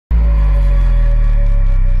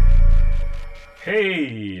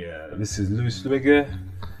Hey, this is Louis Lwege,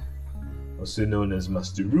 also known as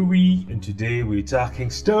Master Rui, and today we're talking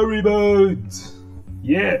storyboards.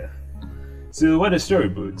 Yeah. So what are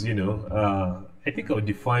storyboards? I think I would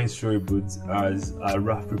define storyboards as a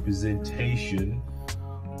rough representation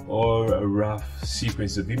or a rough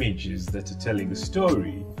sequence of images that are telling a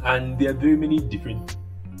story. And there are very many different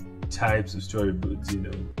types of storyboards,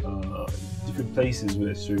 different places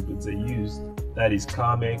where storyboards are used. That is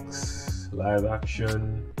comics, live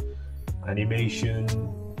action, animation,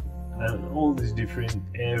 and all these different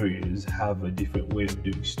areas have a different way of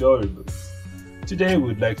doing storyboards. Today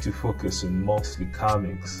we'd like to focus on mostly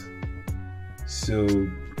comics. So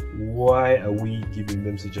why are we giving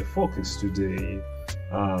them such a focus today?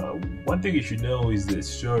 One thing you should know is that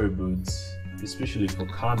storyboards, especially for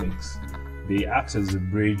comics, they act as a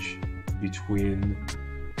bridge between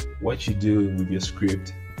what you're doing with your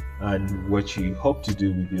script and what you hope to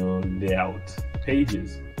do with your layout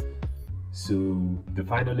pages. So the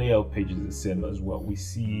final layout page is the same as what we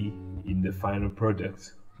see in the final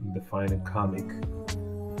product, in the final comic.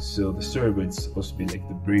 So the storyboard is supposed to be like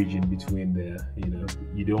the bridge in between there.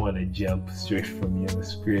 You don't want to jump straight from your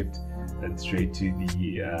script and straight to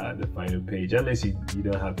the final page, unless you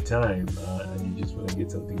don't have time and you just want to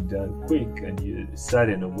get something done quick and you're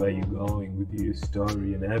certain of where you're going with your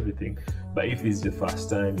story and everything. But if this is the first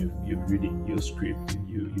time you're reading your script,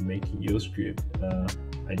 you're making your script,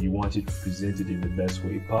 and you want it presented in the best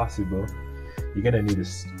way possible, you're gonna need a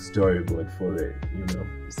storyboard for it.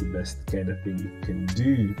 It's the best kind of thing you can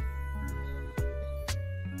do.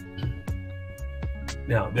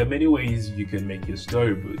 Now, there are many ways you can make your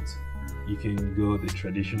storyboards. You can go the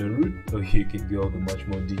traditional route, or you can go the much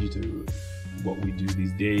more digital route. What we do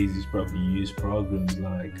these days is probably use programs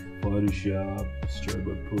like Photoshop,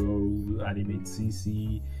 Storyboard Pro, Animate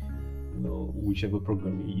CC, whichever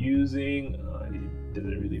program you're using. It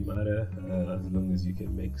doesn't really matter as long as you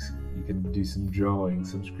can do some drawing,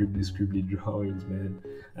 some scribbly drawings, man.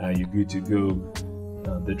 You're good to go.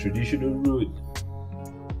 The traditional route,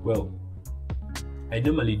 well, I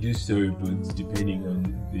normally do storyboards depending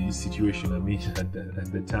on the situation I'm in at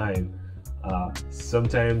the time.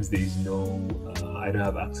 Sometimes there's I don't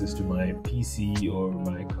have access to my PC or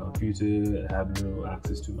my computer. I have no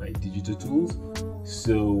access to my digital tools,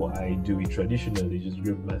 so I do it traditionally. Just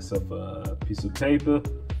grab myself a piece of paper,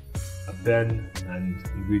 a pen, and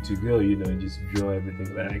I'm good to go. Just draw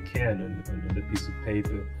everything that I can on the piece of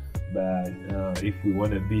paper. But if we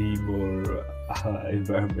want to be more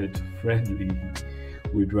environment friendly,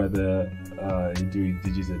 we'd rather do it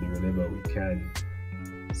digitally whenever we can.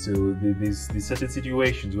 So there's certain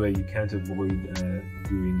situations where you can't avoid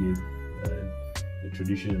doing it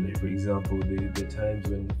traditionally. For example, the times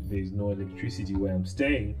when there's no electricity where I'm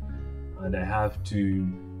staying, and I have to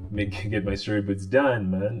get my storyboards done,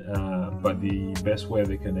 man. But the best way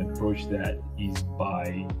they can approach that is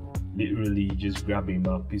by literally just grabbing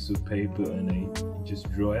my piece of paper and I just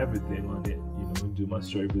draw everything on it. Do my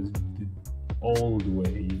storyboards all the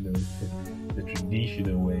way, the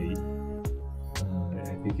traditional way.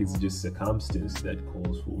 I think it's just circumstance that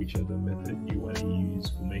calls for whichever method you want to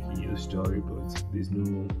use for making your storyboards. There's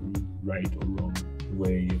no right or wrong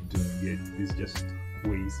way of doing it. It's just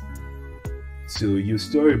ways. So your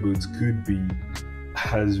storyboards could be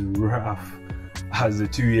as rough as a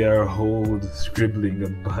 2-year-old scribbling a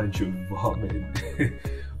bunch of vomit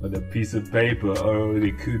on a piece of paper, or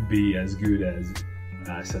they could be as good as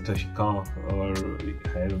Satoshi Kon or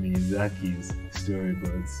Hayao Miyazaki's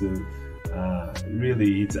storyboards. So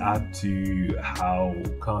really it's up to how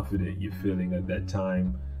confident you're feeling at that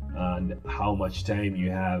time and how much time you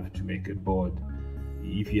have to make a board.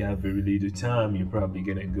 If you have very little time, you're probably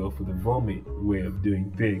gonna go for the vomit way of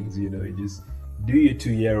doing things. Just do your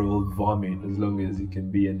 2-year-old vomit as long as it can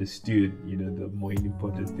be understood. The more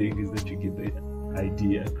important thing is that you get the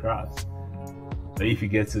idea across. But if you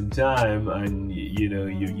get some time and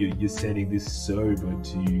you're sending this storyboard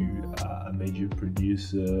to a major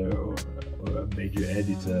producer or a major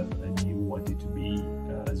editor, and you want it to be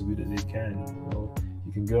as good as it can,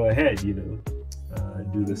 you can go ahead, do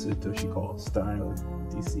the Satoshi Kon style,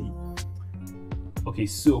 etc. Okay,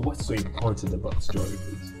 so what's so important about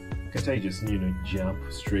storyboards? Can't I just jump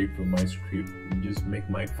straight from my script and just make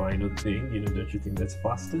my final thing? Don't you think that's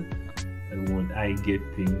faster? And won't I get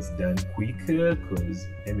things done quicker? Because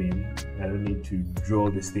I don't need to draw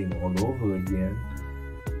this thing all over again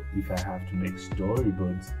if I have to make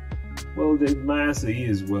storyboards. Well, my answer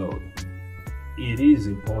is, it is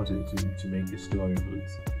important to make your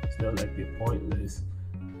storyboards. It's not like they're pointless,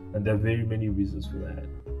 and there are very many reasons for that.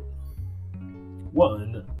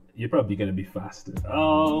 One you're probably gonna be faster.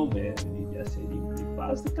 Oh man, you just said you'd be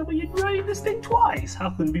faster. Come on, you're writing this thing twice.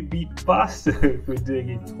 How can we be faster if we're doing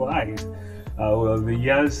it twice? Well,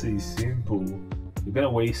 the answer is simple. You're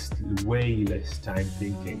gonna waste way less time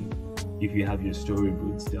thinking if you have your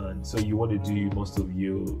storyboards done. So you want to do most of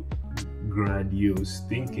your grandiose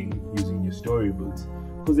thinking using your storyboards,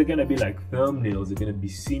 because they're gonna be like thumbnails. They're gonna be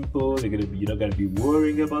simple. You're not gonna be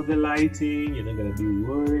worrying about the lighting. You're not gonna be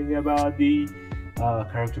worrying about the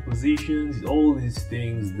character positions. All these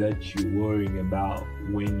things that you're worrying about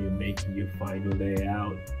when you're making your final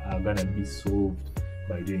layout are gonna be solved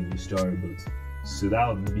by doing your storyboards. So that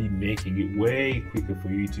would be making it way quicker for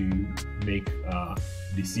you to make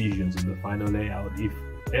decisions on the final layout if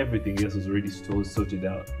everything else is already sorted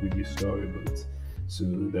out with your storyboards. So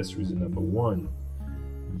that's reason number one.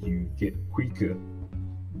 You get quicker.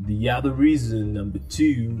 The other reason, number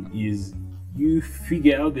two, is you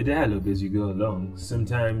figure out the dialogue as you go along.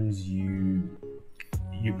 Sometimes you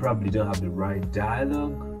probably don't have the right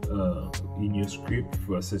dialogue in your script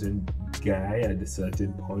for a certain guy at a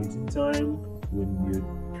certain point in time when your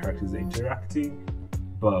characters are interacting,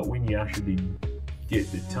 but when you actually take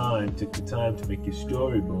the time to make your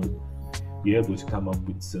storyboard, you're able to come up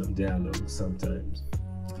with some dialogue sometimes.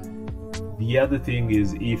 The other thing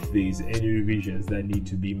is, if there's any revisions that need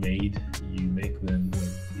to be made, you make them when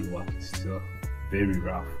your work is still very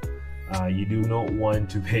rough. You do not want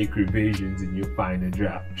to make revisions in your final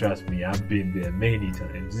draft. Trust me, I've been there many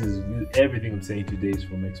times. Everything I'm saying today is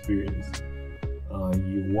from experience.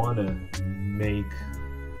 You want to make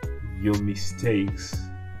your mistakes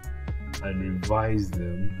and revise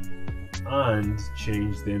them and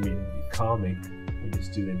change them in the comic when you're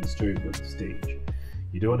still in the storyboard stage.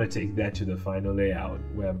 You don't want to take that to the final layout,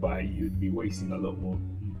 whereby you'd be wasting a lot more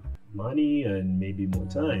money and maybe more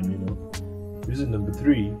time, you know. Reason number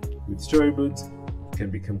three, with storyboards, you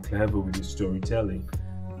can become clever with your storytelling.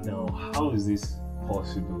 Now, how is this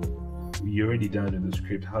possible? You're already done in the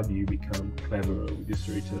script. How do you become cleverer with your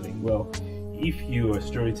storytelling? Well, if you're a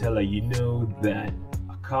storyteller, you know that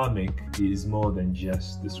a comic is more than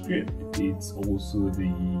just the script. It's also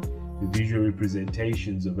the visual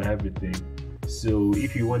representations of everything. So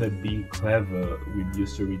if you want to be clever with your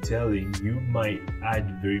storytelling, you might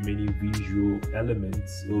add very many visual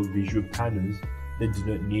elements or visual panels that do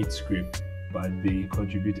not need script, but they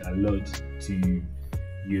contribute a lot to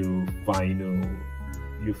your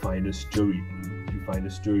final story. You find a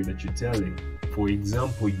story that you're telling. For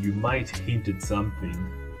example, you might hint at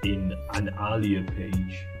something in an earlier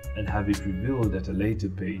page and have it revealed at a later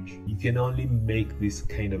page. You can only make this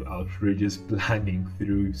kind of outrageous planning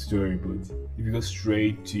through storyboards. If you go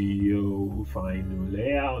straight to your final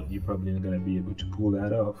layout, you're probably not going to be able to pull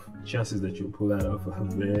that off. Chances that you'll pull that off are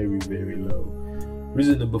very, very low.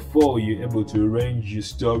 Reason number four, you're able to arrange your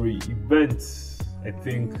story events. I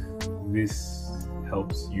think this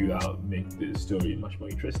helps you out, make the story much more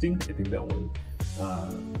interesting. I think that one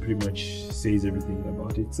pretty much says everything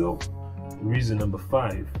about itself. Reason number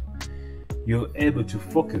five, you're able to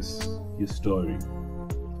focus your story.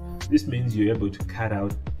 This means you're able to cut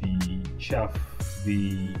out the chaff,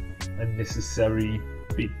 the unnecessary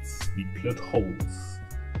bits, the plot holes.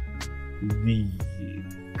 The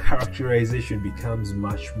characterization becomes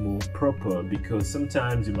much more proper, because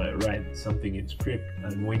sometimes you might write something in script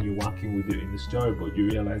and when you're working with it in the storyboard, you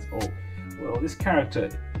realize, oh, well, this character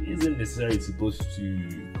isn't necessarily supposed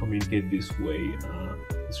to communicate this way.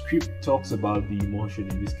 The script talks about the emotion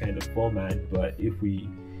in this kind of format, but if we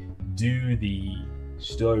do the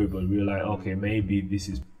storyboard, we realize, okay, maybe this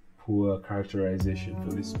is poor characterization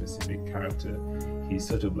for this specific character. He's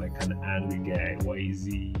sort of like an angry guy. Why is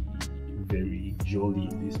he very jolly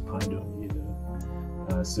in this panel, you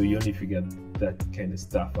know? So you only figure that kind of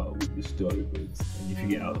stuff out with the storyboards, and you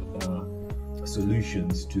figure out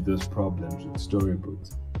solutions to those problems with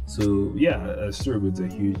storyboards. So yeah, storyboards are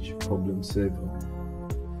a huge problem saver.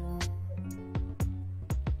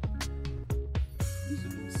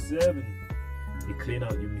 Reason 7, you clean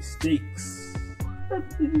out your mistakes.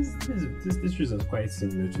 This reason is quite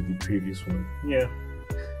similar to the previous one. Yeah.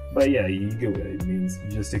 But yeah, you get what it means.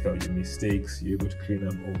 You just take out your mistakes. You're able to clean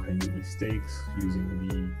up all kinds of mistakes using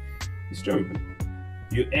the storyboard.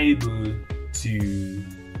 You're able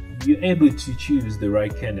to choose the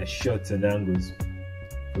right kind of shots and angles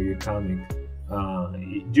for your comic.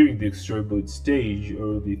 During the storyboard stage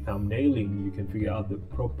or the thumbnailing, you can figure out the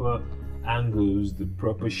proper angles, the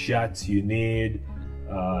proper shots you need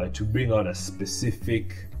to bring out a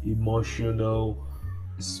specific emotional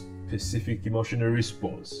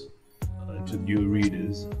response to your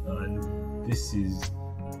readers. And this is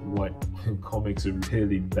what comics are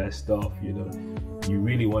really best off. You know, you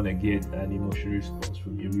really want to get an emotional response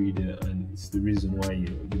from your reader, and it's the reason why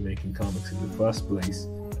you're making comics in the first place.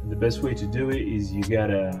 And the best way to do it is you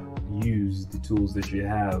gotta use the tools that you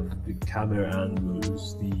have, the camera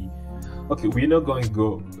angles, okay, we're not going to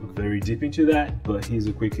go very deep into that, but here's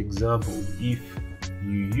a quick example. If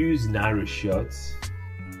you use narrow shots,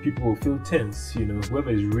 people will feel tense. You know, whoever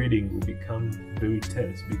is reading will become very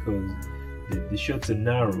tense because the shots are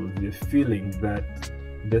narrow. They're feeling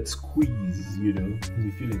that squeeze. You know,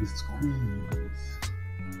 they're feeling the squeeze.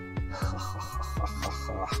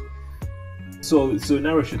 So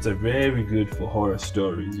narrow shots are very good for horror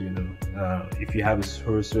stories. You know, if you have a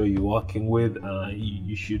horror story you're working with,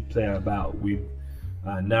 you should play about with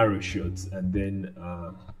narrow shots, and then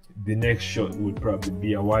the next shot would probably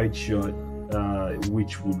be a wide shot,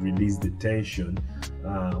 which would release the tension.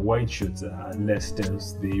 Wide shots are less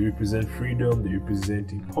tense. They represent freedom, they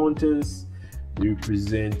represent importance, they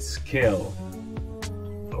represent scale.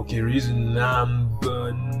 Okay, reason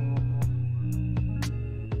number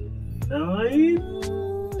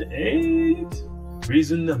 8.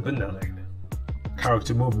 Reason number 9.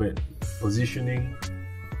 Character movement, positioning,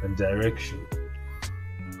 and direction.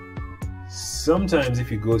 Sometimes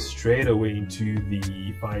if you go straight away into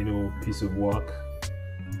the final piece of work,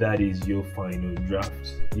 that is your final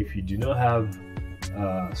draft. If you do not have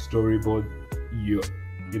a storyboard, you're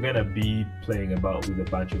gonna be playing about with a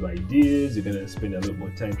bunch of ideas. You're gonna spend a lot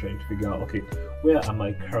more time trying to figure out, okay, where are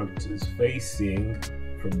my characters facing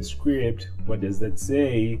from the script? What does that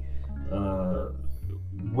say?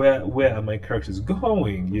 Where are my characters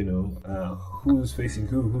going? You know, who's facing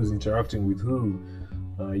who? Who's interacting with who?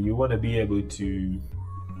 You want to be able to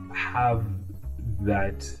have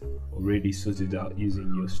that already sorted out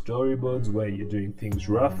using your storyboards, where you're doing things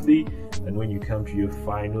roughly, and when you come to your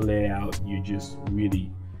final layout, you're just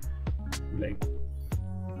really like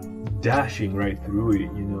dashing right through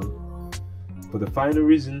it. You know, for the final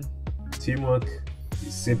reason, teamwork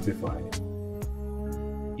is simplified.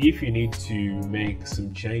 If you need to make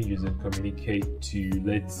some changes and communicate to,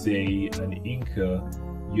 let's say, an inker,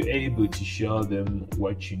 you're able to show them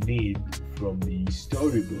what you need from the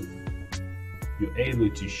storyboard. You're able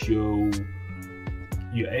to show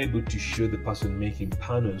the person making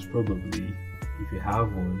panels, probably, if you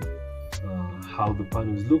have one, how the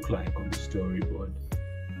panels look like on the storyboard.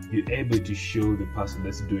 You're able to show the person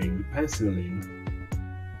that's doing the penciling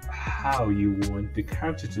how you want the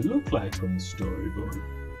character to look like from the storyboard.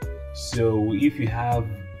 So if you have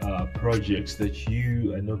projects that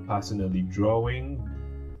you are not personally drawing,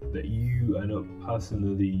 that you are not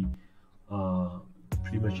personally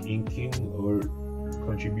pretty much inking or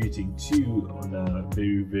contributing to on a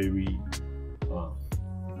very, very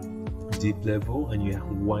deep level, and you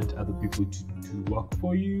want other people to work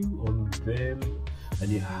for you on them,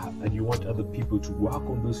 and you want other people to work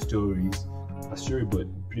on those stories, a storyboard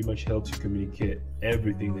pretty much helps you communicate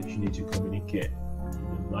everything that you need to communicate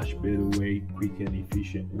in a much better way, quick and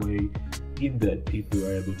efficient way, in that people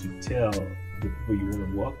are able to tell, the people you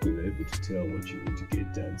want to work with are able to tell what you need to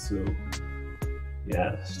get done. So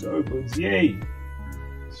yeah, storyboards, yay!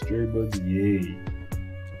 Storyboards, yay!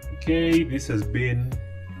 Okay, this has been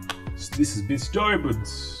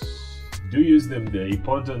storyboards. Do use them. They're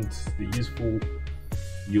important, they're useful.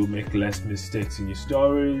 You'll make less mistakes in your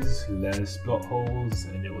stories, less plot holes,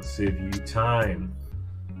 and it will save you time.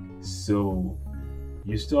 So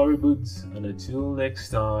use storyboards, and until next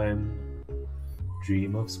time,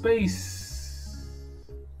 dream of space.